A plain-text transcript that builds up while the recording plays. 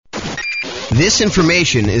This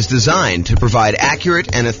information is designed to provide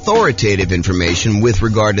accurate and authoritative information with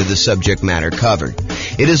regard to the subject matter covered.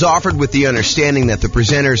 It is offered with the understanding that the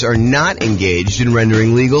presenters are not engaged in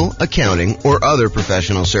rendering legal, accounting, or other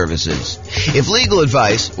professional services. If legal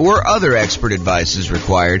advice or other expert advice is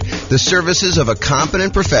required, the services of a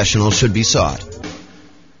competent professional should be sought.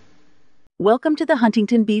 Welcome to the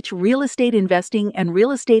Huntington Beach Real Estate Investing and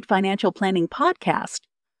Real Estate Financial Planning Podcast.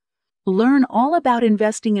 Learn all about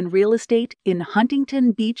investing in real estate in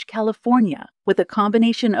Huntington Beach, California, with a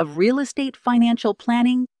combination of real estate financial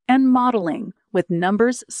planning and modeling with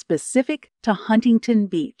numbers specific to Huntington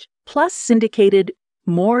Beach, plus syndicated,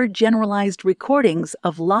 more generalized recordings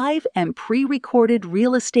of live and pre-recorded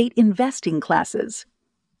real estate investing classes.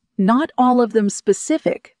 Not all of them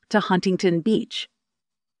specific to Huntington Beach.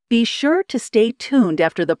 Be sure to stay tuned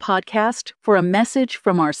after the podcast for a message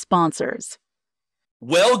from our sponsors.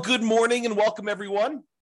 Well, good morning and welcome, everyone.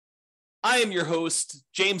 I am your host,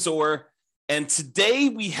 James Orr, and today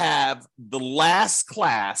we have the last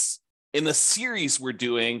class in the series we're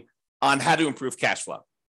doing on how to improve cash flow.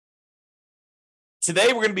 Today,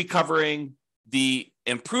 we're going to be covering the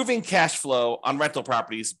improving cash flow on rental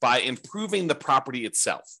properties by improving the property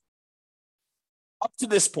itself. Up to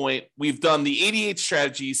this point, we've done the 88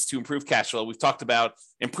 strategies to improve cash flow. We've talked about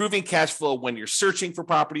improving cash flow when you're searching for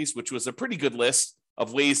properties, which was a pretty good list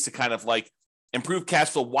of ways to kind of like improve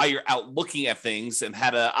cash flow while you're out looking at things and how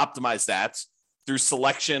to optimize that through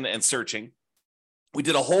selection and searching. We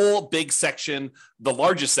did a whole big section, the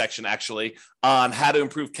largest section actually, on how to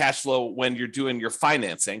improve cash flow when you're doing your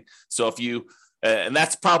financing. So if you, and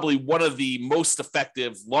that's probably one of the most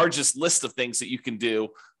effective, largest list of things that you can do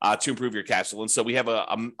to improve your cash flow. And so we have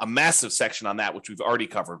a massive section on that, which we've already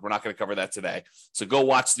covered. We're not going to cover that today. So go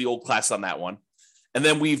watch the old class on that one. And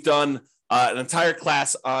then we've done an entire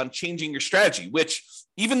class on changing your strategy, which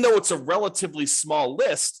even though it's a relatively small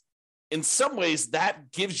list, in some ways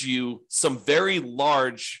that gives you some very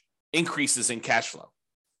large increases in cash flow.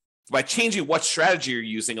 By changing what strategy you're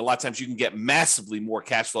using, a lot of times you can get massively more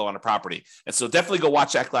cash flow on a property. And so definitely go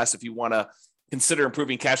watch that class if you want to consider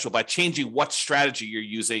improving cash flow by changing what strategy you're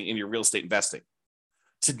using in your real estate investing.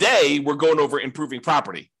 Today, we're going over improving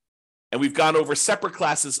property. And we've gone over separate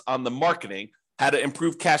classes on the marketing, how to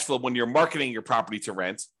improve cash flow when you're marketing your property to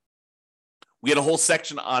rent. We had a whole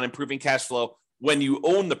section on improving cash flow when you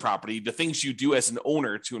own the property, the things you do as an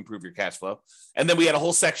owner to improve your cash flow. And then we had a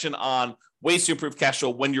whole section on ways to improve cash flow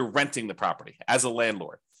when you're renting the property as a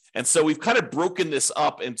landlord. And so we've kind of broken this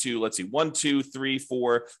up into, let's see, 1, 2, 3,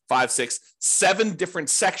 4, 5, 6, 7 different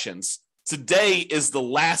sections. Today is the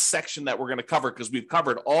last section that we're going to cover because we've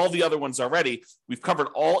covered all the other ones already. We've covered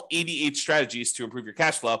all 88 strategies to improve your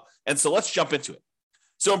cash flow. And so let's jump into it.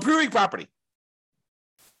 So improving property.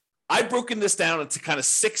 I've broken this down into kind of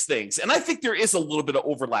 6 things. And I think there is a little bit of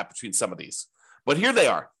overlap between some of these. But here they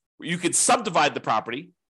are. You could subdivide the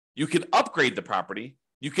property. You could upgrade the property.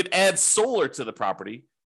 You could add solar to the property.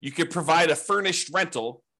 You could provide a furnished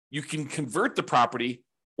rental. You can convert the property,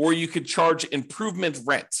 or you could charge improvement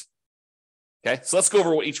rent. Okay, so let's go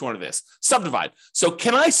over what each one of this. Subdivide. So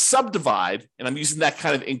can I subdivide, and I'm using that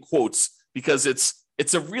kind of in quotes because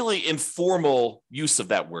it's a really informal use of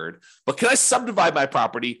that word, but can I subdivide my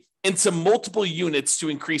property into multiple units to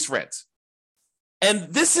increase rent?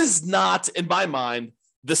 And this is not, in my mind,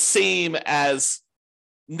 the same as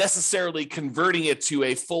necessarily converting it to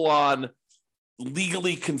a full-on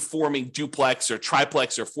legally conforming duplex or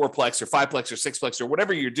triplex or fourplex or fiveplex or sixplex or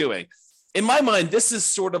whatever you're doing. In my mind, this is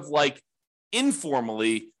sort of like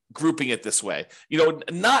informally grouping it this way. You know,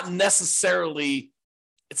 not necessarily,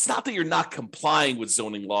 it's not that you're not complying with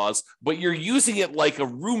zoning laws, but you're using it like a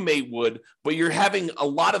roommate would, but you're having a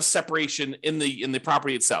lot of separation in the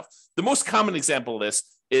property itself. The most common example of this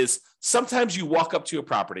is sometimes you walk up to a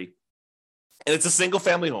property and it's a single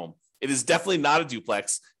family home. It is definitely not a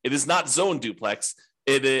duplex. It is not zoned duplex.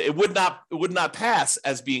 It would not pass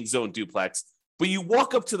as being zoned duplex, but you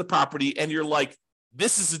walk up to the property and you're like,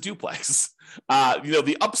 this is a duplex.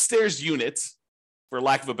 The upstairs unit, for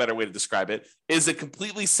lack of a better way to describe it, is a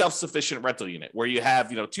completely self-sufficient rental unit where you have,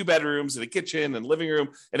 2 bedrooms and a kitchen and living room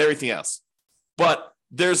and everything else. But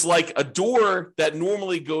there's like a door that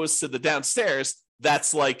normally goes to the downstairs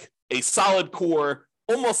that's like a solid core,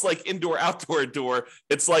 almost like indoor-outdoor door.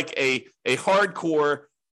 It's like a hardcore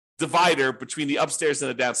divider between the upstairs and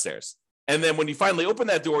the downstairs. And then when you finally open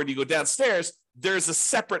that door and you go downstairs, there's a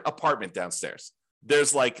separate apartment downstairs.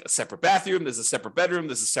 There's like a separate bathroom, there's a separate bedroom,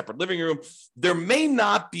 there's a separate living room. There may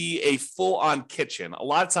not be a full-on kitchen. A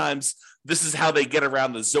lot of times, this is how they get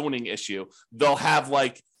around the zoning issue. They'll have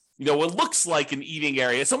like, what looks like an eating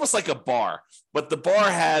area. It's almost like a bar, but the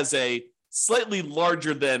bar has a slightly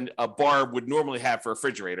larger than a bar would normally have for a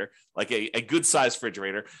refrigerator, like a good sized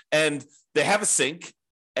refrigerator. And they have a sink,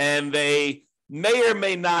 and they may or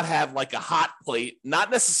may not have like a hot plate, not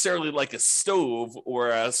necessarily like a stove or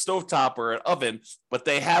a stovetop or an oven, but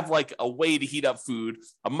they have like a way to heat up food,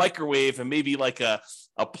 a microwave, and maybe like a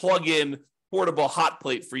plug-in portable hot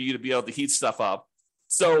plate for you to be able to heat stuff up.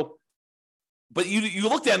 So, but you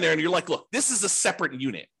look down there and you're like, look, this is a separate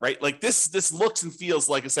unit, right? Like this looks and feels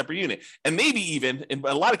like a separate unit. And maybe even in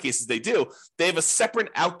a lot of cases they have a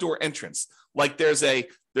separate outdoor entrance. Like there's a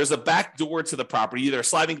back door to the property, either a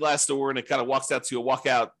sliding glass door and it kind of walks out to a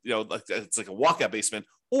walkout, like it's like a walkout basement,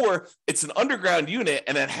 or it's an underground unit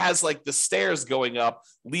and it has like the stairs going up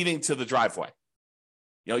leading to the driveway.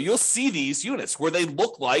 You'll see these units where they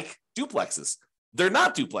look like duplexes. They're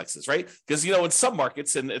not duplexes, right? Because, in some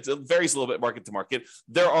markets, and it varies a little bit market to market,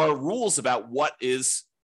 there are rules about what is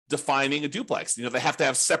defining a duplex. They have to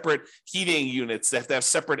have separate heating units. They have to have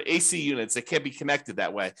separate AC units. They can't be connected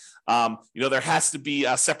that way. There has to be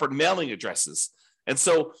separate mailing addresses. And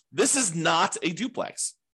so this is not a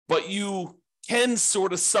duplex, but you can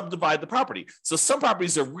sort of subdivide the property. So some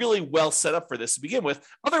properties are really well set up for this to begin with.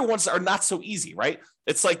 Other ones are not so easy, right?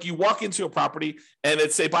 It's like you walk into a property and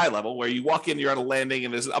it's a bi-level where you walk in, you're on a landing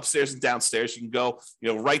and there's an upstairs and downstairs. You can go,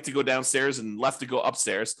 right to go downstairs and left to go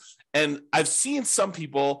upstairs. And I've seen some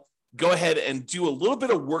people go ahead and do a little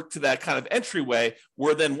bit of work to that kind of entryway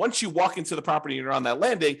where then once you walk into the property and you're on that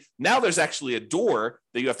landing, now there's actually a door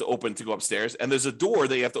that you have to open to go upstairs. And there's a door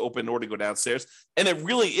that you have to open in order to go downstairs. And it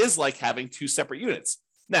really is like having two separate units.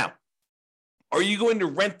 Now, are you going to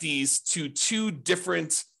rent these to two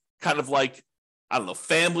different kind of like,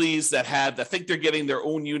 families that think they're getting their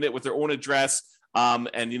own unit with their own address? And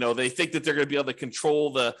they think that they're going to be able to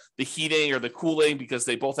control the heating or the cooling because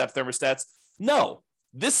they both have thermostats. No.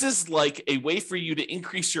 This is like a way for you to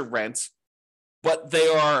increase your rent, but they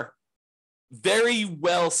are very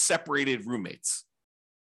well separated roommates.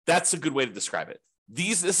 That's a good way to describe it.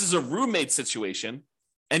 This is a roommate situation,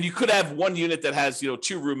 and you could have one unit that has,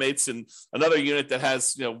 two roommates and another unit that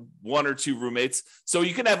has, one or two roommates. So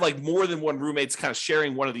you can have like more than one roommates kind of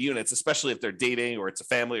sharing one of the units, especially if they're dating or it's a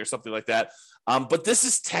family or something like that. But this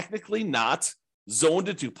is technically not zoned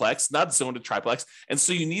to duplex, not zoned to triplex. And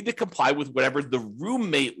so you need to comply with whatever the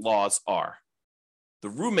roommate laws are. The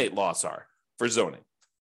roommate laws are for zoning.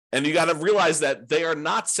 And you got to realize that they are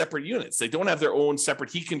not separate units. They don't have their own separate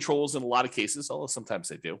heat controls in a lot of cases, although sometimes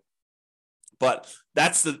they do. But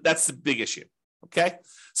that's the big issue. Okay.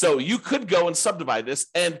 So you could go and subdivide this.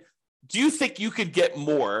 And do you think you could get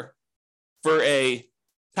more for a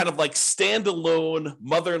kind of like standalone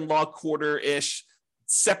mother-in-law quarter-ish,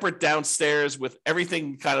 separate downstairs with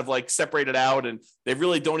everything kind of like separated out, and they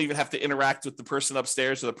really don't even have to interact with the person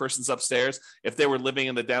upstairs or the person's upstairs if they were living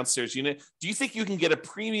in the downstairs unit? Do you think you can get a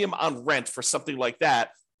premium on rent for something like that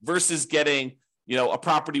versus getting, a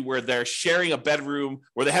property where they're sharing a bedroom,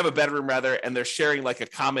 where they have a bedroom rather, and they're sharing like a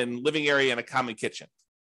common living area and a common kitchen?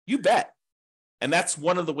 You bet. And that's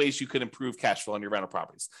one of the ways you could improve cash flow on your rental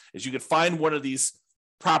properties, is you could find one of these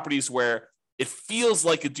properties where it feels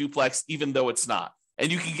like a duplex, even though it's not.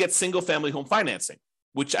 And you can get single family home financing,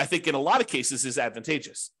 which I think in a lot of cases is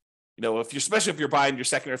advantageous. Especially if you're buying your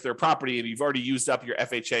second or third property and you've already used up your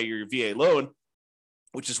FHA or your VA loan,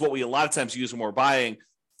 which is what we a lot of times use when we're buying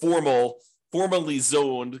formally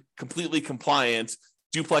zoned, completely compliant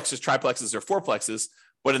duplexes, triplexes, or fourplexes.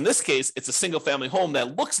 But in this case, it's a single family home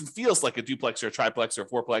that looks and feels like a duplex or a triplex or a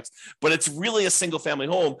fourplex, but it's really a single family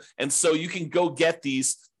home. And so you can go get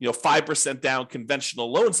these, 5% down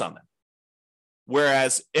conventional loans on them.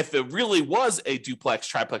 Whereas if it really was a duplex,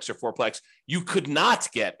 triplex, or fourplex, you could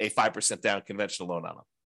not get a 5% down conventional loan on them.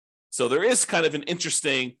 So there is kind of an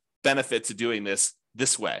interesting benefit to doing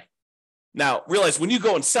this way. Now, realize when you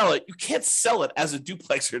go and sell it, you can't sell it as a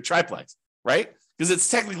duplex or a triplex, right? Because it's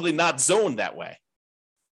technically not zoned that way.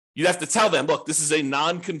 You'd have to tell them, look, this is a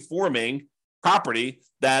non-conforming property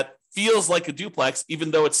that feels like a duplex,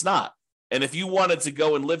 even though it's not. And if you wanted to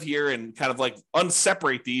go and live here and kind of like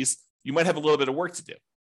unseparate these, you might have a little bit of work to do.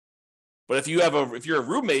 But if you're a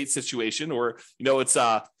roommate situation, or it's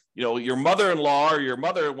your mother-in-law or your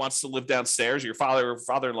mother wants to live downstairs, or your father or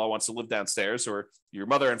father-in-law wants to live downstairs, or your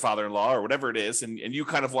mother and father-in-law, or whatever it is, and you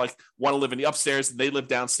kind of like want to live in the upstairs and they live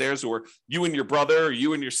downstairs, or you and your brother, or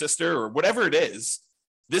you and your sister, or whatever it is,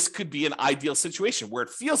 this could be an ideal situation where it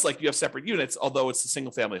feels like you have separate units, although it's a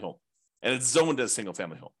single-family home and it's zoned as a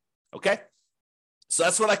single-family home. Okay, so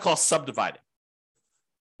that's what I call subdividing.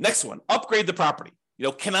 Next one, upgrade the property.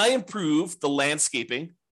 Can I improve the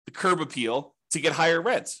landscaping, the curb appeal to get higher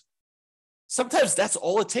rents? Sometimes that's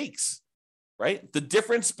all it takes, right? The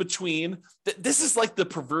difference between, this is like the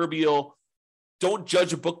proverbial, don't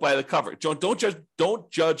judge a book by the cover.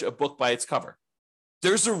 Don't judge a book by its cover.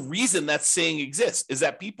 There's a reason that saying exists, is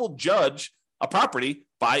that people judge a property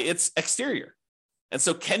by its exterior. And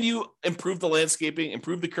so can you improve the landscaping,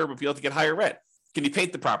 improve the curb appeal to get higher rent? Can you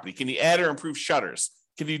paint the property? Can you add or improve shutters?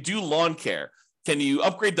 Can you do lawn care? Can you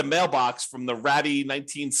upgrade the mailbox from the ratty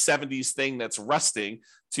 1970s thing that's rusting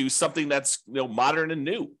to something that's modern and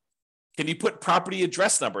new? Can you put property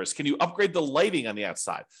address numbers? Can you upgrade the lighting on the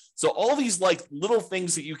outside? So all these like little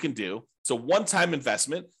things that you can do. It's a one-time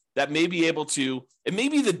investment that may be able to, it may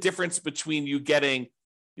be the difference between you getting,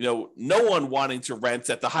 no one wanting to rent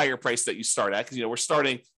at the higher price that you start at. Because, we're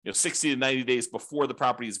starting, 60 to 90 days before the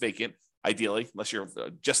property is vacant, ideally, unless you're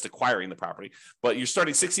just acquiring the property. But you're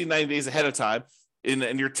starting 60 to 90 days ahead of time,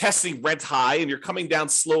 and you're testing rent high, and you're coming down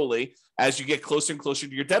slowly as you get closer and closer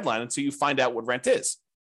to your deadline until you find out what rent is.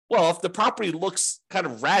 Well, if the property looks kind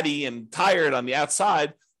of ratty and tired on the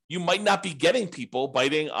outside, you might not be getting people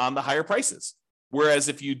biting on the higher prices. Whereas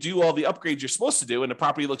if you do all the upgrades you're supposed to do and the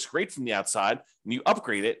property looks great from the outside and you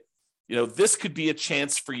upgrade it, this could be a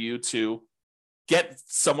chance for you to get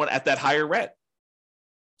someone at that higher rent.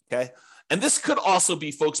 Okay. And this could also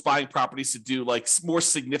be folks buying properties to do like more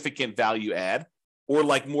significant value add, or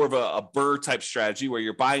like more of a BRRRR type strategy where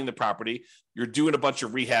you're buying the property, you're doing a bunch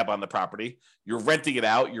of rehab on the property, you're renting it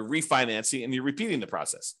out, you're refinancing, and you're repeating the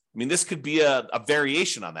process. I mean, this could be a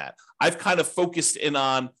variation on that. I've kind of focused in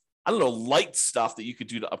on, light stuff that you could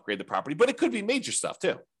do to upgrade the property, but it could be major stuff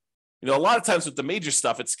too. A lot of times with the major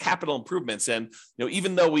stuff, it's capital improvements. And,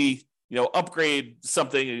 even though we, upgrade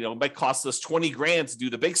something, it might cost us 20 grand to do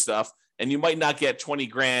the big stuff, and you might not get 20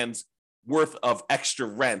 grand worth of extra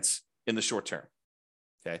rent in the short term.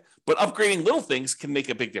 Okay. But upgrading little things can make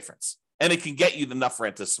a big difference, and it can get you enough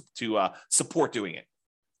rent to support doing it.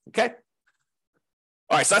 Okay.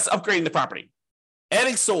 All right. So that's upgrading the property.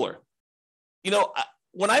 Adding solar.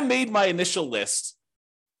 When I made my initial list,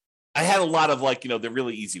 I had a lot of the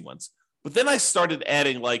really easy ones. But then I started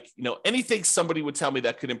adding anything somebody would tell me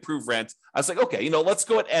that could improve rent. I was like, okay, let's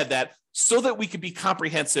go and add that so that we could be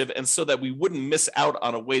comprehensive and so that we wouldn't miss out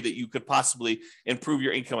on a way that you could possibly improve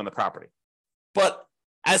your income on the property. But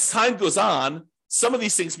as time goes on, some of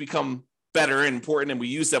these things become better and important, and we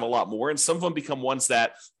use them a lot more. And some of them become ones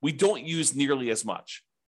that we don't use nearly as much.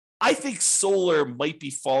 I think solar might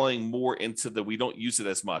be falling more into we don't use it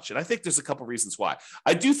as much. And I think there's a couple of reasons why.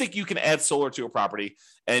 I do think you can add solar to a property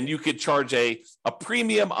and you could charge a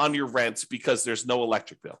premium on your rent because there's no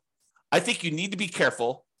electric bill. I think you need to be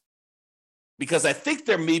careful because I think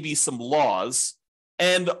there may be some laws,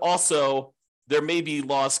 and also there may be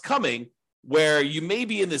laws coming where you may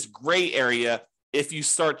be in this gray area if you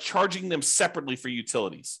start charging them separately for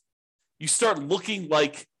utilities. You start looking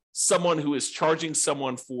like someone who is charging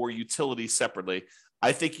someone for utilities separately.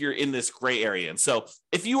 I think you're in this gray area. And so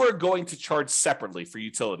if you are going to charge separately for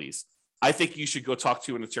utilities, I think you should go talk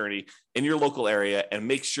to an attorney in your local area and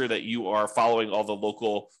make sure that you are following all the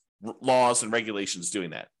local laws and regulations doing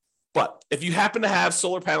that. But if you happen to have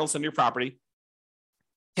solar panels on your property,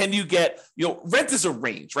 can you get, rent is a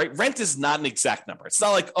range, right? Rent is not an exact number. It's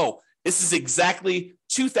not like, oh, this is exactly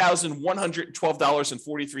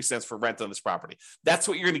 $2,112.43 for rent on this property. That's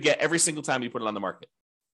what you're going to get every single time you put it on the market.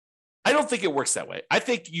 I don't think it works that way. I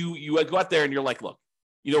think you go out there and you're like, look,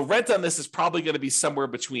 rent on this is probably going to be somewhere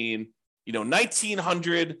between,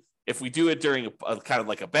 $1,900 if we do it during a kind of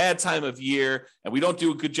like a bad time of year and we don't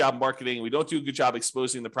do a good job marketing, we don't do a good job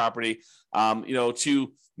exposing the property,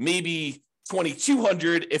 to maybe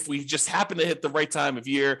 $2,200 if we just happen to hit the right time of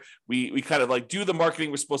year. We kind of do the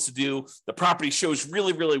marketing we're supposed to do. The property shows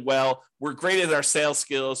really, really well. We're great at our sales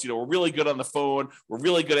skills. We're really good on the phone. We're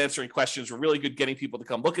really good answering questions. We're really good getting people to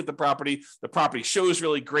come look at the property. The property shows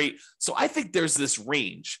really great. So I think there's this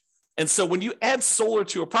range. And so when you add solar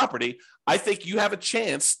to a property, I think you have a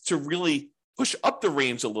chance to really push up the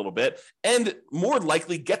range a little bit and more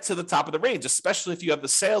likely get to the top of the range, especially if you have the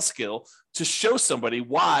sales skill to show somebody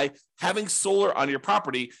why having solar on your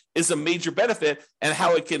property is a major benefit and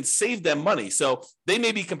how it can save them money. So they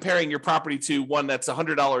may be comparing your property to one that's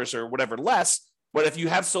 $100 or whatever less, but if you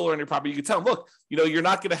have solar on your property, you can tell them, look, you're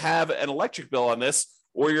not going to have an electric bill on this,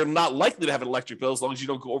 or you're not likely to have an electric bill as long as you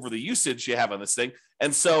don't go over the usage you have on this thing.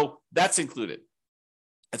 And so that's included.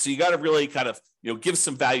 And so you got to really kind of, give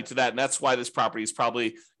some value to that. And that's why this property is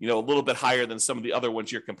probably, a little bit higher than some of the other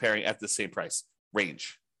ones you're comparing at the same price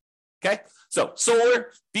range. Okay. So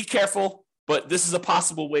solar, be careful, but this is a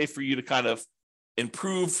possible way for you to kind of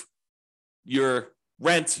improve your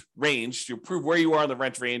rent range to prove where you are on the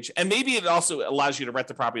rent range. And maybe it also allows you to rent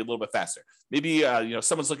the property a little bit faster. Maybe,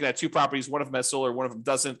 someone's looking at two properties, one of them has solar, one of them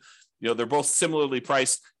doesn't. They're both similarly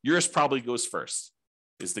priced. Yours probably goes first,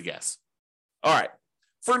 is the guess. All right,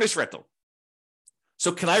 furnished rental.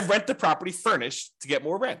 So can I rent the property furnished to get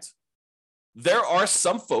more rent? There are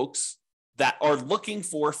some folks that are looking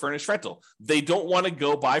for furnished rental. They don't want to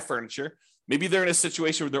go buy furniture. Maybe they're in a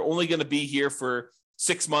situation where they're only going to be here for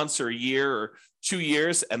 6 months or a year or 2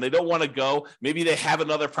 years, and they don't want to go. Maybe they have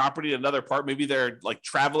another property, another part. Maybe they're like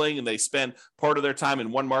traveling and they spend part of their time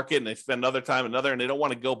in one market and they spend another time in another, and they don't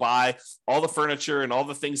want to go buy all the furniture and all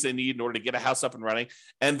the things they need in order to get a house up and running.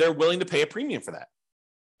 And they're willing to pay a premium for that.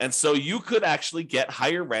 And so you could actually get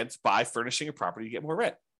higher rent by furnishing a property to get more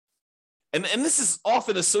rent. And this is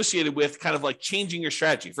often associated with kind of like changing your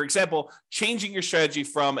strategy. For example, changing your strategy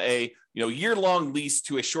from a year-long lease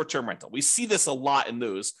to a short-term rental. We see this a lot in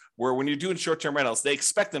those where when you're doing short-term rentals, they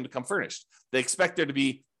expect them to come furnished. They expect there to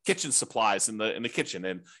be kitchen supplies in the kitchen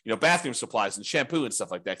and bathroom supplies and shampoo and stuff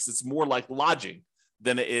like that. Because it's more like lodging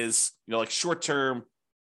than it is like short-term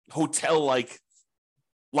hotel-like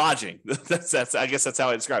lodging. That's I guess that's how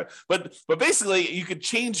I describe it. But basically, you could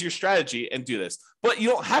change your strategy and do this. But you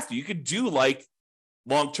don't have to. You could do like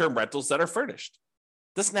long-term rentals that are furnished.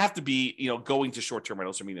 It doesn't have to be going to short-term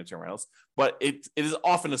rentals or medium-term rentals, but it is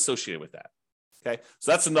often associated with that. Okay,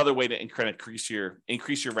 so that's another way to increase your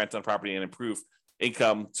rent on property and improve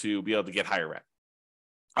income to be able to get higher rent.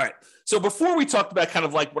 All right. So before we talked about kind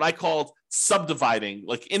of like what I called subdividing,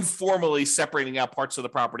 like informally separating out parts of the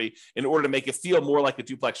property in order to make it feel more like a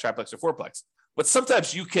duplex, triplex, or fourplex. But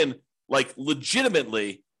sometimes you can like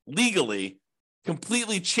legitimately, legally,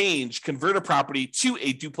 completely convert a property to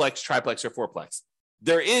a duplex, triplex, or fourplex.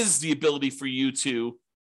 There is the ability for you to,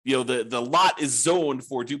 the lot is zoned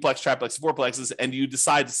for duplex, triplex, fourplexes, and you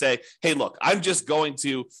decide to say, hey, look, I'm just going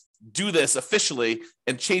to do this officially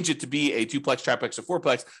and change it to be a duplex, triplex, or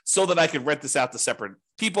fourplex so that I can rent this out to separate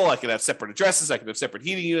people. I can have separate addresses. I can have separate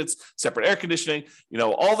heating units, separate air conditioning.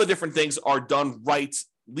 All the different things are done right,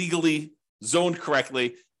 legally, zoned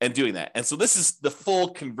correctly, and doing that. And so this is the full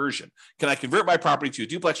conversion. Can I convert my property to a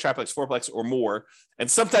duplex, triplex, fourplex, or more? And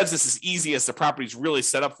sometimes this is easy as the property is really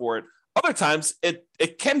set up for it. Other times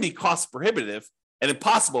it can be cost prohibitive and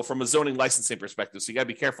impossible from a zoning licensing perspective. So you got to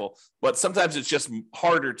be careful, but sometimes it's just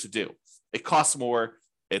harder to do. It costs more,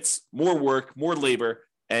 it's more work, more labor,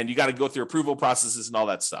 and you got to go through approval processes and all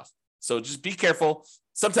that stuff. So just be careful.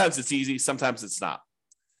 Sometimes it's easy, sometimes it's not.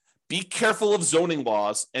 Be careful of zoning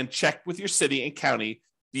laws and check with your city and county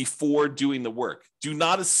before doing the work. Do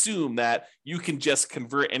not assume that you can just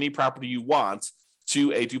convert any property you want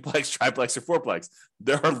to a duplex, triplex, or fourplex.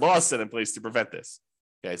 There are laws set in place to prevent this.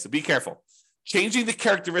 Okay, so be careful. Changing the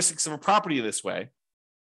characteristics of a property this way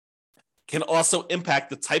can also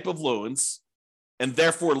impact the type of loans and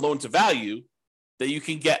therefore loan to value that you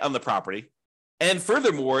can get on the property. And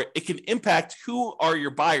furthermore, it can impact who are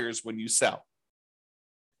your buyers when you sell.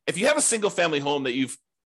 If you have a single family home that you've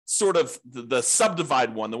sort of the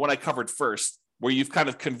subdivide one, the one I covered first, where you've kind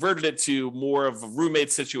of converted it to more of a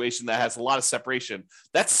roommate situation that has a lot of separation,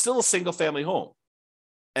 that's still a single family home.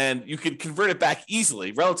 And you can convert it back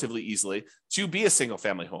easily, relatively easily, to be a single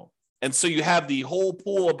family home. And so you have the whole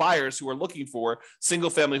pool of buyers who are looking for single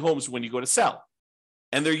family homes when you go to sell.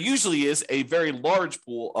 And there usually is a very large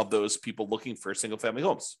pool of those people looking for single family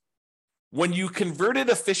homes. When you convert it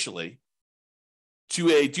officially to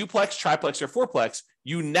a duplex, triplex, or fourplex,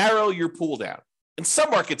 you narrow your pool down. In some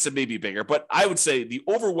markets, it may be bigger, but I would say the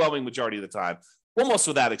overwhelming majority of the time, almost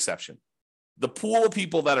without exception, the pool of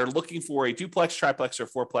people that are looking for a duplex, triplex, or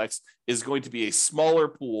fourplex is going to be a smaller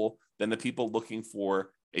pool than the people looking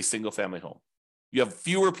for a single family home. You have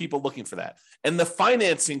fewer people looking for that. And the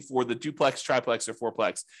financing for the duplex, triplex, or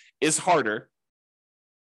fourplex is harder,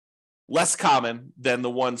 less common than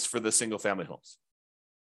the ones for the single family homes.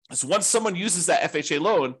 So once someone uses that FHA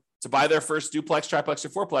loan to buy their first duplex, triplex, or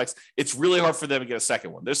fourplex, it's really hard for them to get a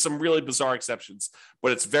second one. There's some really bizarre exceptions,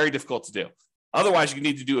 but it's very difficult to do. Otherwise, you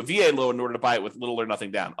need to do a VA loan in order to buy it with little or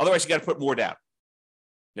nothing down. Otherwise, you got to put more down.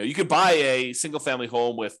 You could buy a single family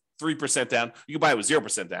home with 3% down. You can buy it with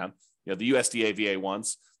 0% down. The USDA VA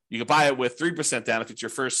ones. You can buy it with 3% down if it's your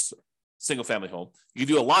first single family home. You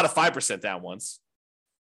can do a lot of 5% down ones.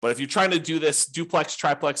 But if you're trying to do this duplex,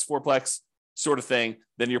 triplex, fourplex sort of thing,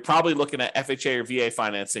 then you're probably looking at FHA or VA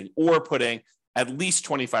financing or putting at least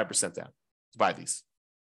 25% down to buy these.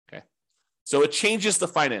 Okay. So it changes the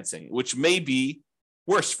financing, which may be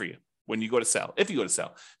worse for you when you go to sell, if you go to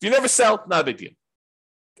sell. If you never sell, not a big deal.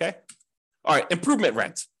 Okay. All right. Improvement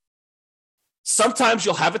rent. Sometimes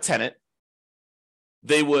you'll have a tenant.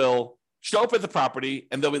 They will show up at the property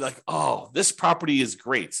and they'll be like, oh, this property is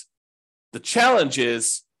great. The challenge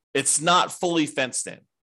is it's not fully fenced in.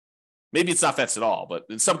 Maybe it's not fenced at all, but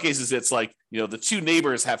in some cases it's like, the two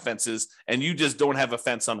neighbors have fences and you just don't have a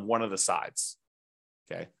fence on one of the sides.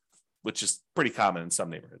 Okay. Which is pretty common in some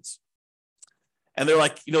neighborhoods. And they're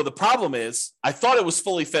like, the problem is I thought it was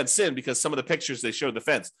fully fenced in because some of the pictures they showed the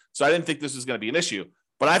fence. So I didn't think this was going to be an issue,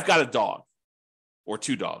 but I've got a dog or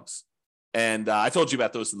two dogs. And I told you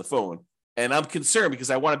about those on the phone. And I'm concerned because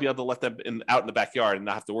I want to be able to let them out in the backyard and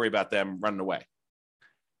not have to worry about them running away.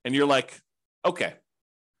 And you're like, okay,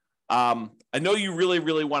 I know you really,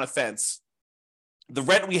 really want a fence. The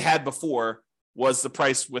rent we had before was the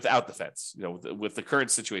price without the fence, with the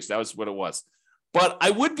current situation. That was what it was. But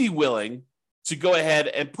I would be willing to go ahead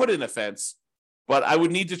and put in a fence, but I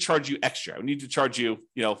would need to charge you extra. I would need to charge you,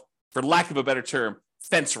 for lack of a better term,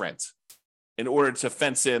 fence rent in order to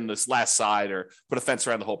fence in this last side or put a fence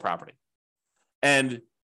around the whole property. And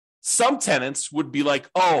some tenants would be like,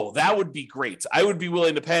 oh, that would be great. I would be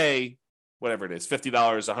willing to pay whatever it is, $50,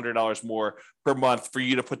 $100 more per month for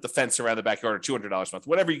you to put the fence around the backyard, or $200 a month,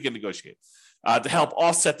 whatever you can negotiate, to help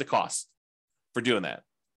offset the cost for doing that.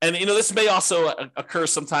 And, this may also occur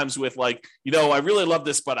sometimes with like, I really love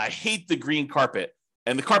this, but I hate the green carpet.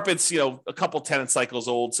 And the carpet's, a couple tenant cycles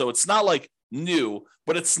old. So it's not like new,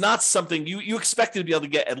 but it's not something you expect to be able to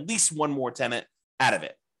get at least one more tenant out of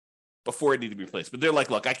it before it needs to be replaced. But they're like,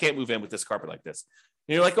 look, I can't move in with this carpet like this.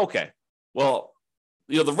 And you're like, okay, well,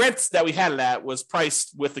 the rent that we had it at was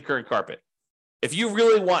priced with the current carpet. If you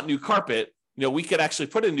really want new carpet, we could actually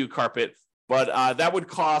put in new carpet, but that would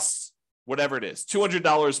cost whatever it is,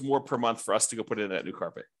 $200 more per month for us to go put in that new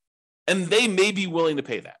carpet. And they may be willing to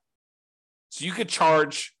pay that. So you could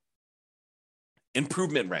charge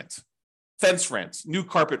improvement rent, fence rent, new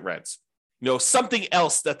carpet rent, something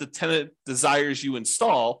else that the tenant desires you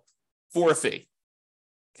install for a fee.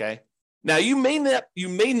 Okay. Now you may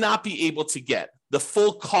not be able to get the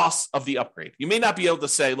full cost of the upgrade. You may not be able to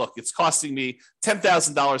say, look, it's costing me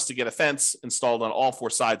 $10,000 to get a fence installed on all four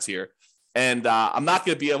sides here. And I'm not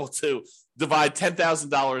going to be able to divide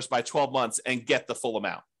 $10,000 by 12 months and get the full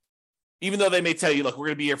amount. Even though they may tell you, look, we're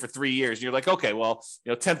going to be here for 3 years. And you're like, okay, well,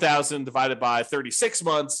 10,000 divided by 36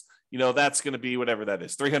 months, that's going to be whatever that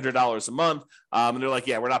is, $300 a month. And they're like,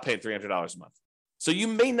 yeah, we're not paying $300 a month. So you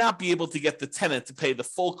may not be able to get the tenant to pay the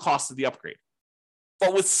full cost of the upgrade.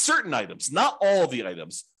 But with certain items, not all of the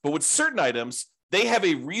items, but with certain items, they have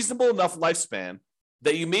a reasonable enough lifespan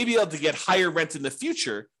that you may be able to get higher rent in the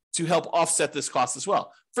future to help offset this cost as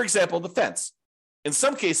well. For example, the fence. In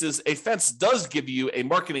some cases, a fence does give you a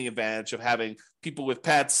marketing advantage of having people with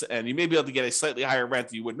pets, and you may be able to get a slightly higher rent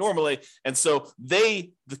than you would normally. And so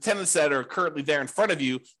the tenants that are currently there in front of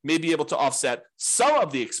you may be able to offset some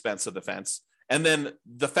of the expense of the fence. And then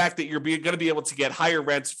the fact that you're going to be able to get higher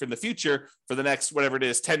rents for the future for the next, whatever it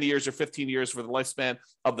is, 10 years or 15 years for the lifespan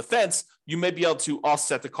of the fence, you may be able to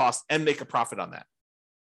offset the cost and make a profit on that.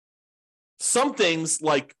 Some things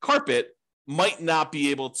like carpet might not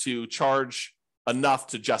be able to charge enough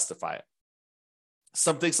to justify it.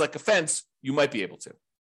 Some things like a fence, you might be able to.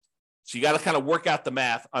 So you got to kind of work out the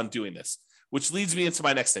math on doing this, which leads me into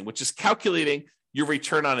my next thing, which is calculating your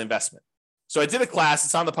return on investment. So I did a class,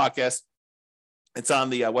 it's on the podcast. It's on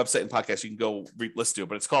the website and podcast. You can go listen to it,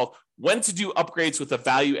 but it's called When to Do Upgrades with a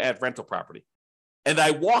Value Add Rental Property. And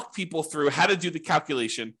I walk people through how to do the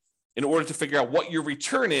calculation in order to figure out what your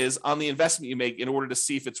return is on the investment you make in order to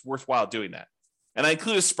see if it's worthwhile doing that. And I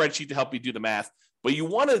include a spreadsheet to help you do the math, but you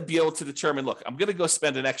want to be able to determine, look, I'm going to go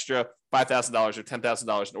spend an extra $5,000 or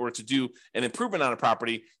 $10,000 in order to do an improvement on a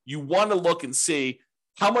property. You want to look and see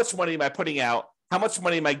how much money am I putting out? How much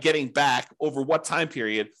money am I getting back over what time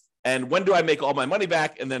period? And when do I make all my money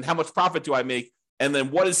back? And then how much profit do I make? And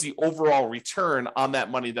then what is the overall return on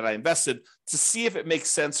that money that I invested to see if it makes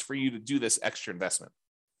sense for you to do this extra investment?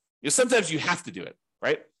 Sometimes you have to do it,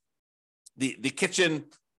 right? The kitchen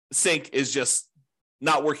sink is just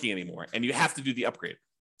not working anymore and you have to do the upgrade.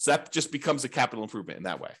 So that just becomes a capital improvement in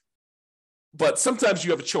that way. But sometimes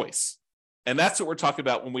you have a choice. And that's what we're talking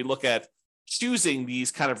about when we look at choosing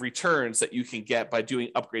these kind of returns that you can get by doing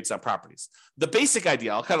upgrades on properties. The basic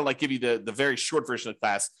idea, I'll kind of like give you the very short version of the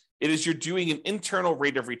class. It is you're doing an internal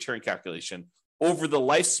rate of return calculation over the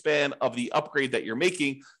lifespan of the upgrade that you're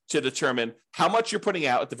making to determine how much you're putting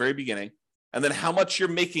out at the very beginning, and then how much you're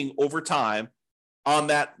making over time on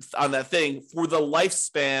that thing for the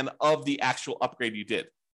lifespan of the actual upgrade you did.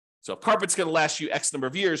 So if carpet's going to last you X number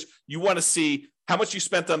of years, you want to see how much you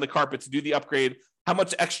spent on the carpet to do the upgrade, how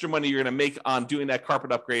much extra money you're going to make on doing that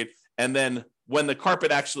carpet upgrade. And then when the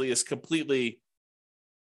carpet actually is completely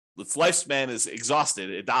its lifespan is exhausted,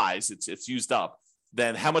 it dies, it's used up,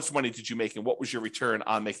 then how much money did you make and what was your return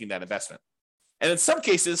on making that investment? And in some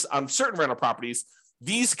cases, on certain rental properties,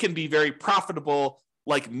 these can be very profitable,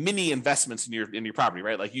 like mini investments in your property,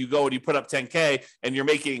 right? Like you go and you put up 10K and you're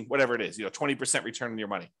making whatever it is, 20% return on your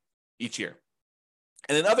money each year.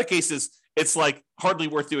 And in other cases, it's like hardly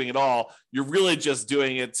worth doing at all. You're really just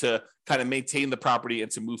doing it to kind of maintain the property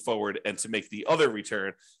and to move forward and to make the other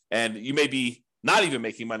return. And you may be not even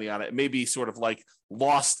making money on it. It may be sort of like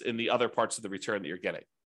lost in the other parts of the return that you're getting.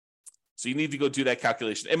 So you need to go do that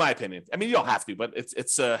calculation, in my opinion. I mean, you don't have to, but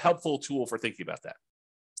it's a helpful tool for thinking about that.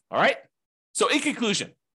 All right. So in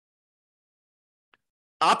conclusion,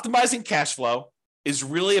 optimizing cash flow is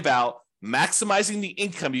really about maximizing the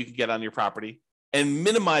income you can get on your property and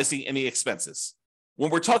minimizing any expenses.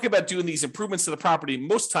 When we're talking about doing these improvements to the property,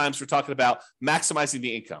 most times we're talking about maximizing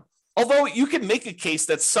the income. Although you can make a case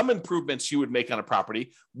that some improvements you would make on a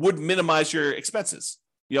property would minimize your expenses.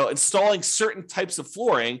 Installing certain types of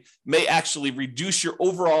flooring may actually reduce your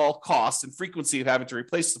overall cost and frequency of having to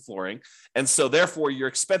replace the flooring. And so therefore your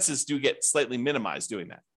expenses do get slightly minimized doing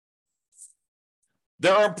that.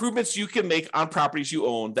 There are improvements you can make on properties you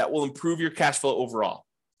own that will improve your cash flow overall.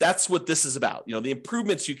 That's what this is about. The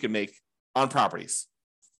improvements you can make on properties.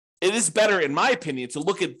 It is better, in my opinion, to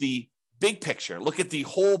look at the big picture, look at the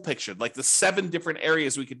whole picture, like the 7 different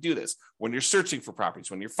areas we could do this. When you're searching for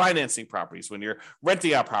properties, when you're financing properties, when you're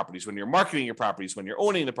renting out properties, when you're marketing your properties, when you're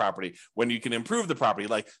owning the property, when you can improve the property,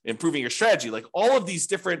 like improving your strategy, like all of these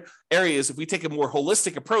different areas. If we take a more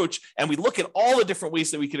holistic approach and we look at all the different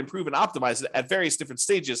ways that we can improve and optimize it at various different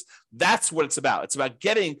stages, that's what it's about. It's about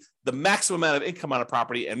getting the maximum amount of income on a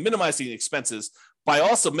property and minimizing the expenses by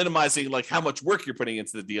also minimizing like how much work you're putting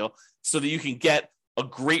into the deal so that you can get a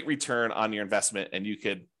great return on your investment, and you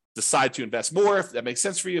could decide to invest more if that makes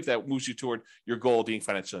sense for you, if that moves you toward your goal of being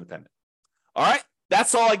financially independent. All right,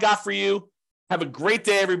 that's all I got for you. Have a great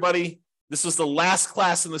day, everybody. This was the last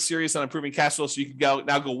class in the series on improving cash flow, so you can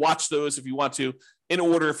go watch those if you want to, in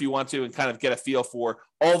order if you want to, and kind of get a feel for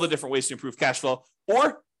all the different ways to improve cash flow.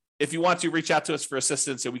 Or if you want to, reach out to us for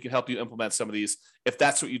assistance, and we can help you implement some of these if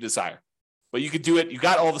that's what you desire. But you could do it. You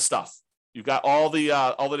got all the stuff. You've got all the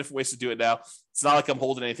different ways to do it now. It's not like I'm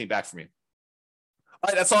holding anything back from you. All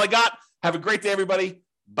right, that's all I got. Have a great day, everybody.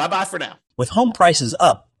 Bye-bye for now. With home prices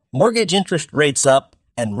up, mortgage interest rates up,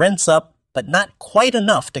 and rents up, but not quite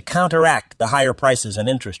enough to counteract the higher prices and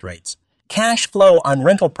interest rates, cash flow on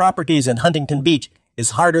rental properties in Huntington Beach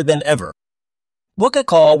is harder than ever. Book a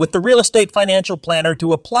call with the Real Estate Financial Planner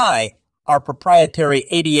to apply our proprietary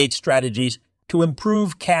 88 strategies to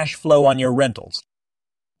improve cash flow on your rentals.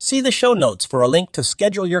 See the show notes for a link to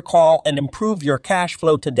schedule your call and improve your cash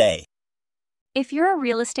flow today. If you're a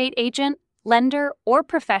real estate agent, lender, or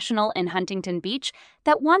professional in Huntington Beach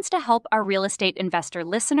that wants to help our real estate investor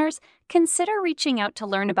listeners, consider reaching out to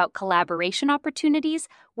learn about collaboration opportunities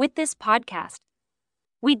with this podcast.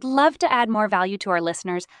 We'd love to add more value to our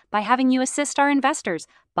listeners by having you assist our investors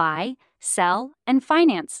buy, sell, and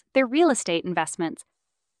finance their real estate investments.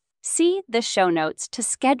 See the show notes to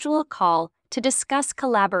schedule a call to discuss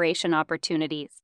collaboration opportunities.